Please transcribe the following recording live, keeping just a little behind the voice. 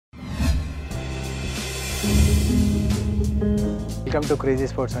Welcome to crazy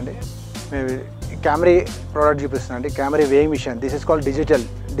sports అండి. మేము Camry product చూపిస్తున్నాం అండి. Camry weighing machine. This is called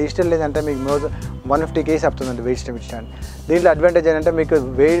digital లేదంటే మీకు 150 kgs వస్తుందండి వెయిట్ స్టాండ్. దీంట్లో అడ్వాంటేజ్ ఏంటంటే మీకు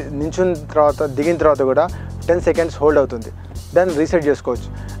నించున్న తర్వాత దిగిన తర్వాత కూడా 10 seconds హోల్డ్ అవుతుంది. దాన్ని రీసెట్ చేసుకోవచ్చు.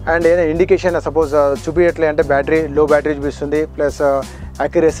 అండ్ ఏదైనా ఇండికేషన్ సపోజ్ చూపించట్లే అంటే లో బ్యాటరీ చూపిస్తుంది, ప్లస్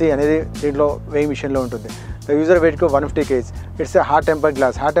యాక్యురసీ అనేది దీంట్లో వేయింగ్ మిషన్లో ఉంటుంది. User వెయిట్కు 150 kgs. It's hard temper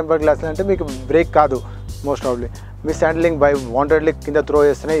glass. Hard temper glass అంటే మీకు బ్రేక్ కాదు most probably. Miss handling by wantedly కింద త్రో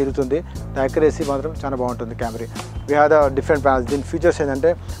చేస్తేనే ఇరుగుతుంది. యాక్యురసీ మాత్రం చాలా బాగుంటుంది Camry. We have the different panels. దీని ఫీచర్స్ ఏంటంటే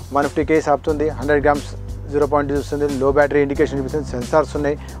 150 kgs ఆపుతుంది, 100 grams 0.2 చూస్తుంది, లో బ్యాటరీ ఇండికేషన్ చూపిస్తుంది, సెన్సార్స్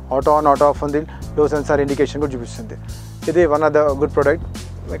ఉన్నాయి, ఆటో ఆన్ ఆటో ఆఫ్ ఉంది, లో సెన్సార్ ఇండికేషన్ కూడా చూపిస్తుంది. ఇది one of the good product.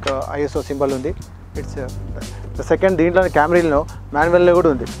 Like ISO symbol ఉంది. It's the second. దీంట్లో Camryలో మాన్యువల్లో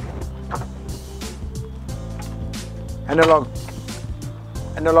కూడా ఉంది.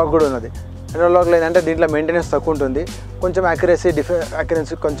 ఎనలాగ్ కూడా ఉన్నది. ఎనలాగ్లో ఏంటంటే దీంట్లో మెయింటెనెన్స్ తక్కువ ఉంటుంది, కొంచెం యాక్యురసీ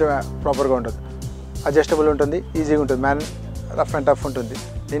కొంచెం ప్రాపర్గా ఉంటుంది, అడ్జస్టబుల్ ఉంటుంది, ఈజీగా ఉంటుంది, రఫ్ అండ్ టఫ్ ఉంటుంది.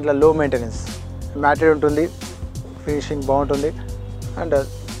 దీంట్లో లో మెయింటెనెన్స్, మ్యాటెడ్ ఉంటుంది, ఫినిషింగ్ బాగుంటుంది, అండ్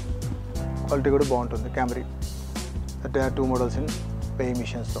క్వాలిటీ కూడా బాగుంటుంది. Camry 2 models ఇన్ వేయింగ్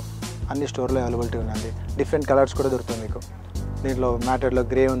మిషన్స్లో అన్ని స్టోర్లో అవైలబిలిటీ ఉంది. డిఫరెంట్ కలర్స్ కూడా దొరుకుతుంది మీకు. దీంట్లో మ్యాటెడ్లో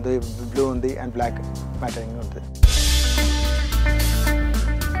గ్రే ఉంది, బ్లూ ఉంది, అండ్ బ్లాక్ మ్యాటరింగ్ ఉంటుంది.